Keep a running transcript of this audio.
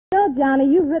Johnny,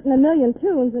 you've written a million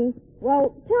tunes, and,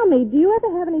 well, tell me, do you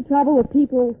ever have any trouble with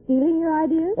people stealing your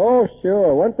ideas? Oh,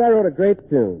 sure. Once I wrote a great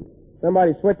tune.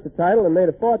 Somebody switched the title and made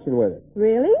a fortune with it.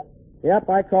 Really? Yep,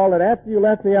 I called it After You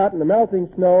Left Me Out in the Melting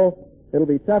Snow, It'll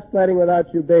Be Tough Sledding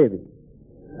Without You, Baby.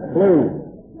 Blues.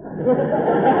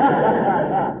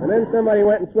 And then somebody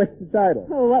went and switched the title.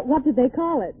 Oh, what did they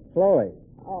call it? Chloe.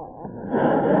 Oh.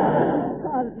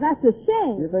 Oh, that's a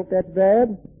shame. You think that's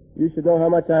bad? You should know how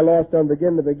much I lost on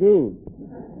Begin to Begin.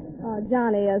 Oh,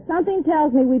 Johnny, something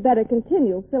tells me we better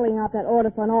continue filling out that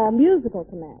order for an all-musical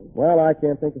command. Well, I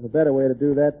can't think of a better way to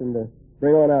do that than to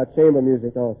bring on our chamber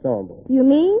music ensemble. You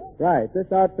mean? Right.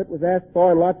 This outfit was asked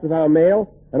for in lots of our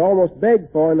mail and almost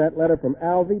begged for in that letter from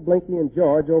Alvy, Blinky, and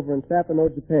George over in Sapano,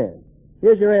 Japan.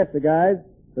 Here's your answer, guys.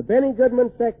 The Benny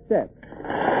Goodman Sextet.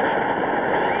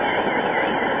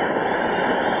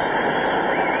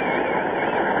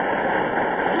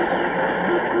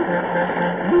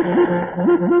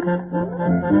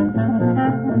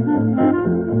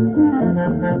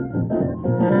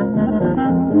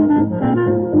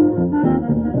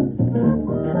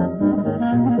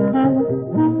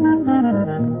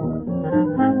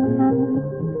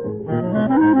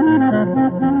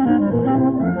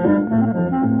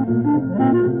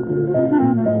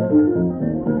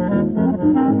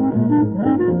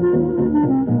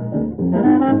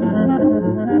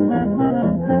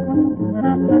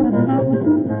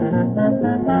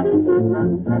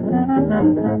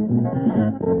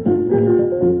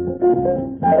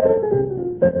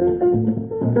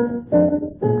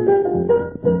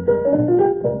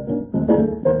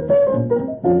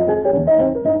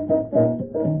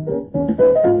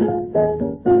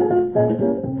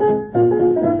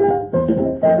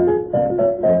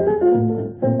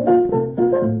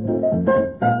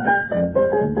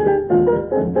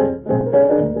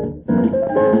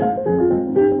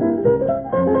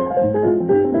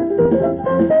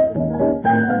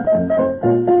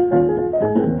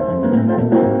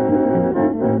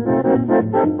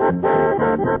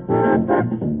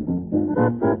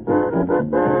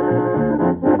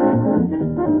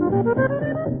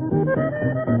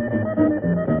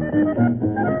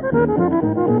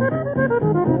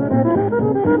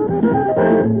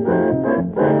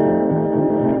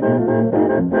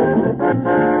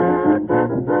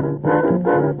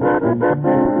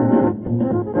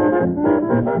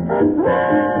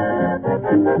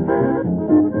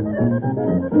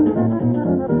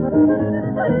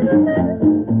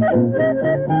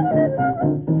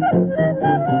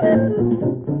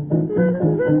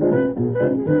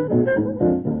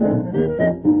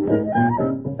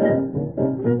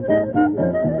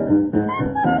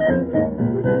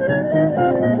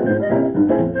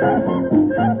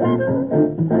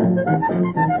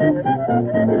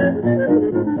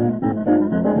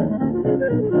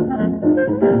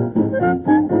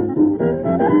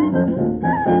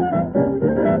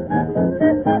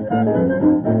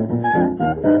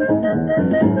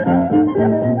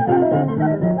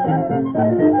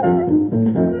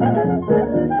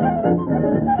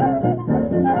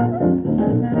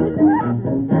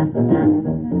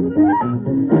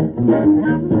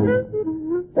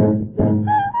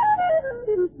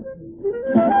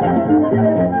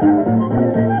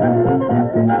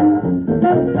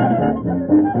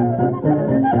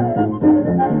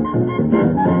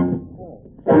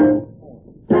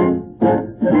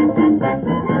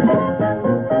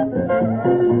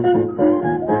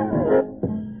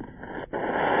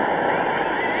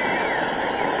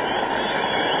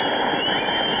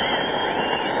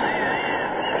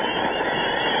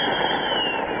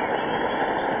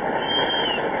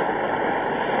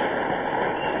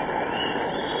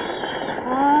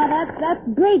 That's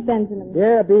great, Benjamin.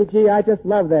 Yeah, B.G., I just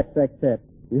love that sextet.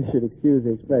 You should excuse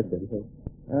the expression.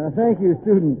 Thank you,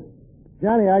 student.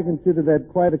 Johnny, I consider that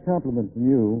quite a compliment from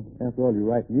you. After all, you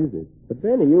write music. But,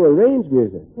 Benny, you arrange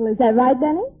music. Well, is that right,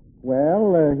 Benny?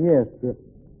 Well, yes.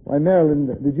 Why, Marilyn,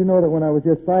 did you know that when I was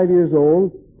just 5 years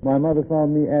old, my mother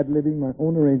found me ad-libbing my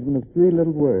own arrangement of 3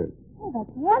 little words? Oh,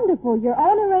 that's wonderful. Your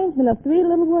own arrangement of 3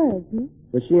 little words.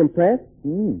 Was she impressed?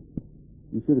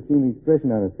 You should have seen the expression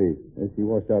on her face as she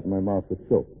washed out my mouth with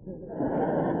soap.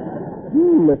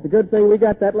 It's a good thing we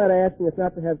got that letter asking us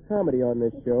not to have comedy on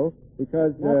this show,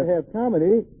 because... Not to have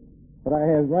comedy, but I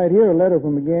have right here a letter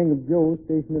from a gang of Joes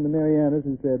stationed in the Marianas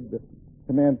who said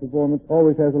command performance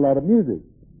always has a lot of music.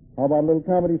 How about a little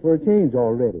comedy for a change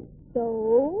already?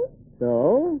 So,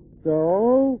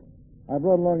 I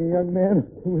brought along a young man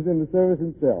who was in the service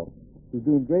himself. He's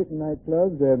doing great in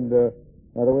nightclubs, and,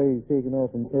 by the way, he's taking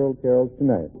off from Earl Carroll's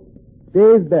tonight.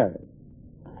 Dave Barrett.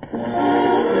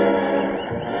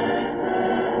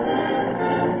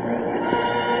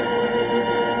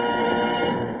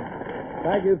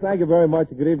 Thank you very much.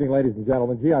 Good evening, ladies and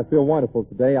gentlemen. Gee, I feel wonderful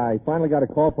today. I finally got a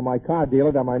call from my car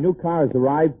dealer that my new car has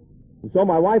arrived. And so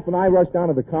my wife and I rushed down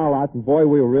to the car lot, and boy,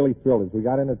 we were really thrilled as we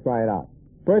got in to try it out.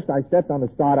 First, I stepped on the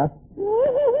starter.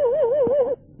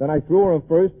 Then I threw her in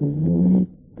first,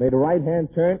 made a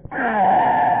right-hand turn,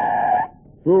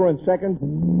 threw her in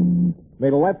second,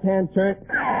 made a left-hand turn,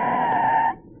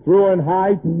 threw her in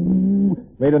high,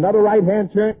 made another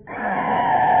right-hand turn,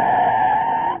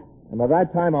 and by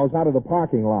that time I was out of the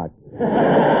parking lot. Then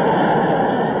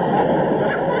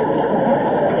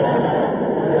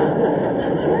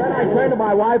I turned to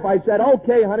my wife. I said,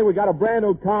 okay, honey, we got a brand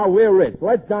new car. We're rich.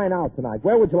 Let's dine out tonight.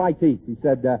 Where would you like to eat? She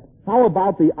said, how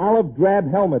about the olive drab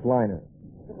helmet liner?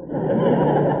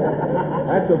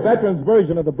 That's a veteran's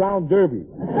version of the Brown Derby.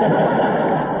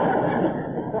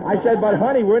 I said, but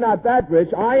honey, we're not that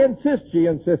rich. I insist, she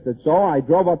insisted. So I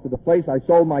drove up to the place. I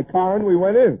sold my car and we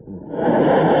went in.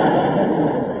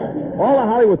 All the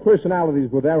Hollywood personalities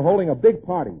were there holding a big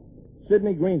party.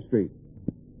 Sidney Greenstreet.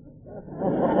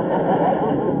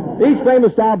 Each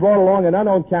famous star brought along an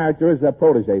unknown character as their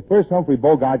protege. First, Humphrey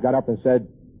Bogart got up and said,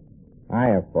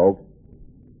 hiya, folks.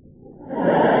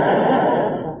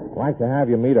 I'd like to have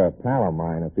you meet a pal of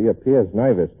mine. If he appears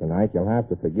nervous tonight, you'll have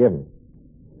to forgive him.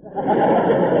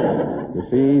 You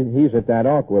see, he's at that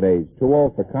awkward age. Too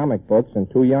old for comic books and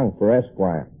too young for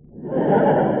Esquire.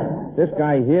 This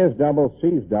guy hears double,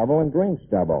 sees double, and drinks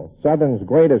double. Southern's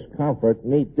greatest comfort,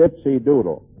 meet Dipsy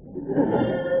Doodle.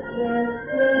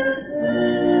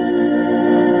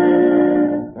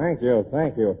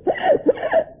 Thank you.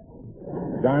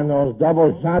 Darn those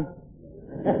double shots.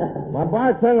 My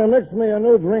bartender mixed me a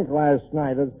new drink last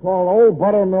night. It's called Old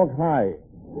Buttermilk High.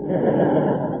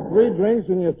 3 drinks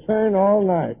and you turn all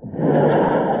night.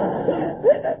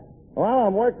 Well,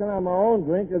 I'm working on my own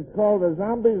drink. It's called a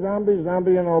Zombie,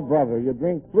 and Oh Brother. You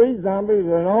drink 3 zombies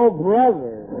and Oh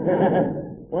Brother.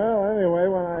 Well, anyway,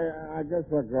 I guess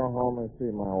I'll go home and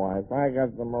see my wife. I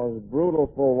got the most brutal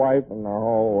wife in the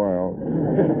whole world.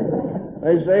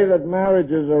 They say that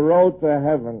marriage is a road to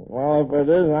heaven. Well, if it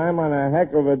is, I'm on a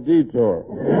heck of a detour.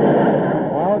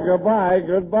 Well,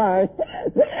 goodbye.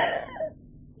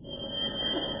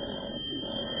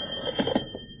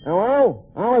 Hello?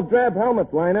 Olive Drab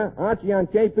Helmet Liner. Archie on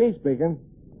KP speaking.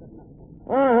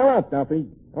 Oh, hello, Duffy.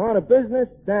 Oh, the business?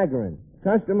 Staggering.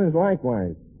 Customers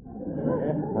likewise.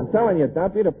 I'm telling you,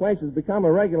 Duffy, the place has become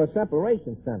a regular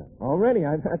separation center. Already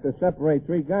I've had to separate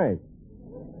 3 guys.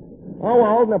 Oh, we're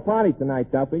holding a party tonight,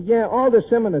 Duffy. Yeah, all the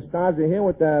Simona stars are here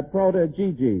with the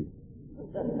proto-GGs.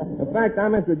 In fact,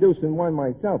 I'm introducing one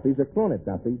myself. He's a crooner,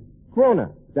 Duffy.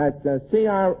 Crooner. That's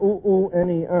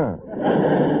C-R-U-U-N-E-R.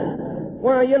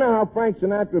 Well, you know how Frank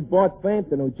Sinatra bought fame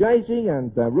to New Jersey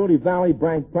and Rudy Valley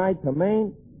brought pride to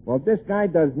Maine? Well, this guy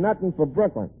does nothing for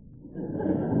Brooklyn.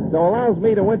 So allows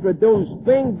me to introduce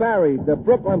Bing Barry, the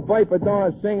Brooklyn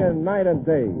Viperdor singing night and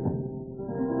day.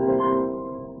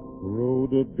 Through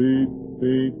the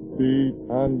beat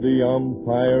on the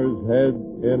umpire's head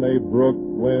in a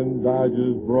Brooklyn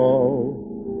Dodgers brawl.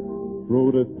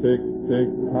 Through the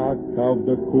tick-tock of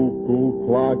the cuckoo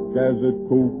clock as it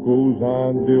cuckoos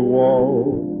on the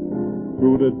wall.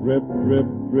 Through the drip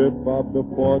of the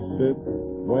faucet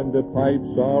when the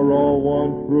pipes are all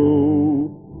worn through.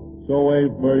 So a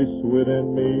verse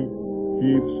within me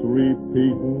keeps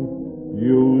repeating,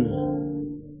 use,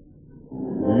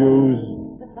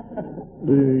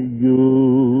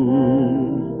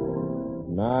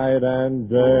 night and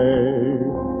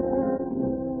day.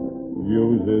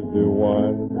 Use is the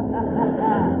one,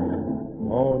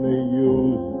 only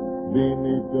use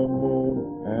beneath the moon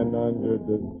and under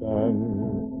the sun.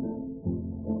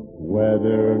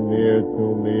 Whether near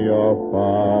to me or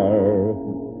far,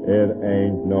 it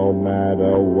ain't no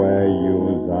matter where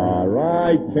yous are.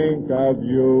 I think of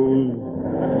yous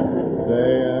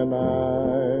day and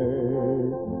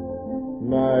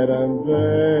night and day,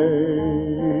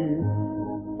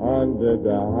 under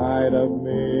the hide of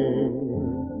me.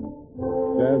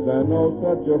 There's I know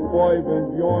such a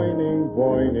poison joining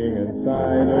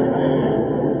inside of me,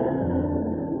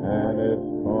 and its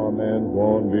torment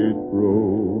won't be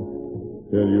through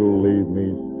till you leave me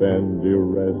spend the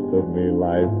rest of me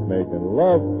life making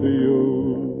love to you,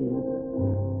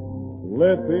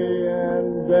 Lippy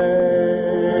and day